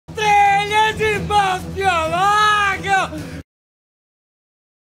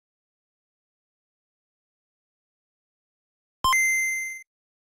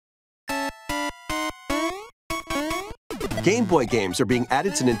Game Boy games are being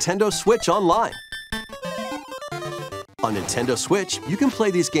added to Nintendo Switch Online. On Nintendo Switch, you can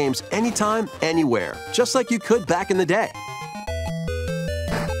play these games anytime, anywhere, just like you could back in the day.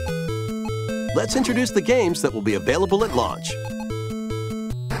 Let's introduce the games that will be available at launch.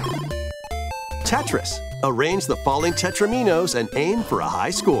 Tetris. Arrange the falling tetraminos and aim for a high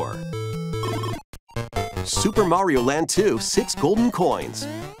score. Super Mario Land 2, 6 golden coins.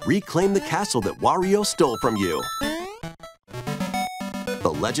 Reclaim the castle that Wario stole from you.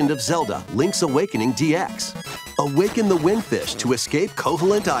 The Legend of Zelda, Link's Awakening DX. Awaken the Windfish to escape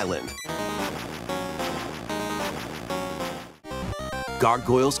Koholint Island.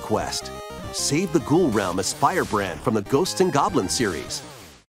 Gargoyle's Quest. Save the Ghoul Realm as Firebrand from the Ghosts and Goblins series.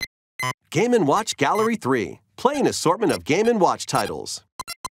 Game & Watch Gallery 3. Play an assortment of Game & Watch titles.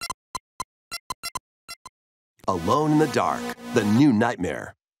 Alone in the Dark, The New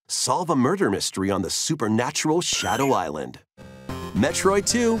Nightmare. Solve a murder mystery on the supernatural Shadow Island. Metroid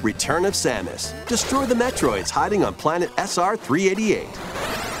 2, Return of Samus. Destroy the Metroids hiding on planet SR-388.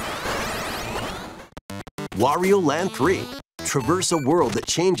 Wario Land 3. Traverse a world that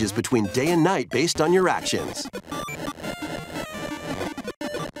changes between day and night based on your actions.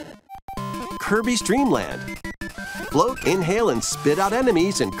 Kirby's Dream Land. Float, inhale, and spit out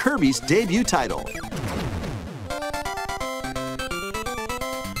enemies in Kirby's debut title.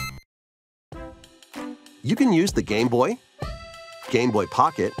 You can use the Game Boy, Game Boy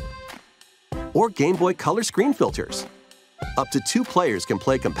Pocket, or Game Boy Color screen filters. Up to 2 players can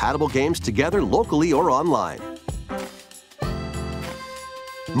play compatible games together locally or online.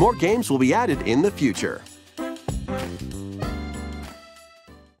 More games will be added in the future.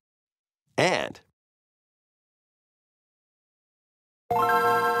 And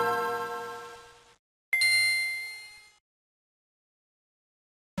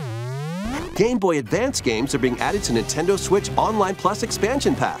Game Boy Advance games are being added to Nintendo Switch Online Plus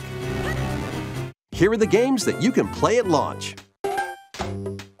Expansion Pack. Here are the games that you can play at launch.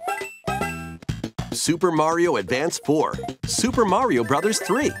 Super Mario Advance 4, Super Mario Bros.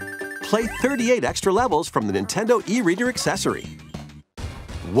 3. Play 38 extra levels from the Nintendo e-reader accessory.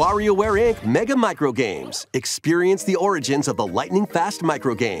 WarioWare Inc. Mega Micro Games. Experience the origins of the lightning-fast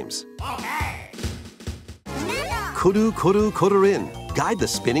micro games. Kuru Kuru Kururin. Guide the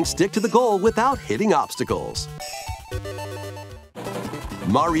spinning stick to the goal without hitting obstacles.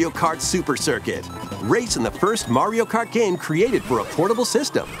 Mario Kart Super Circuit. Race in the first Mario Kart game created for a portable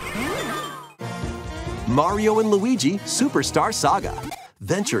system. Mario and Luigi Superstar Saga.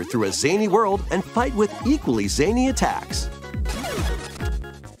 Venture through a zany world and fight with equally zany attacks.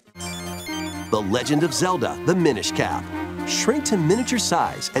 The Legend of Zelda, The Minish Cap. Shrink to miniature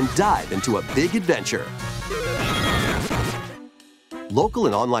size and dive into a big adventure. Local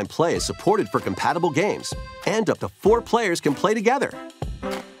and online play is supported for compatible games, and up to 4 players can play together.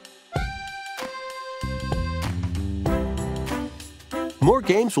 More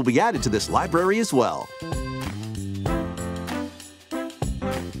games will be added to this library as well.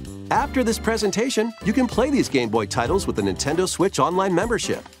 After this presentation, you can play these Game Boy titles with the Nintendo Switch Online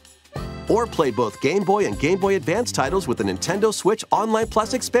membership. Or play both Game Boy and Game Boy Advance titles with the Nintendo Switch Online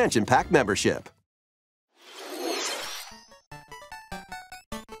Plus Expansion Pack membership.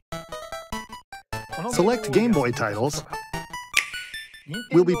 Select Game Boy titles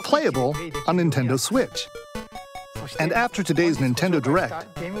will be playable on Nintendo Switch. And after today's Nintendo Direct,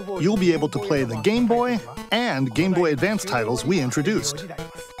 you'll be able to play the Game Boy and Game Boy Advance titles we introduced.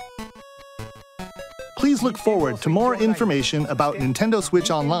 Please look forward to more information about Nintendo Switch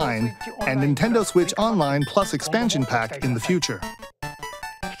Online and Nintendo Switch Online Plus Expansion Pack in the future.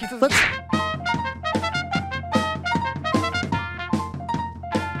 Let's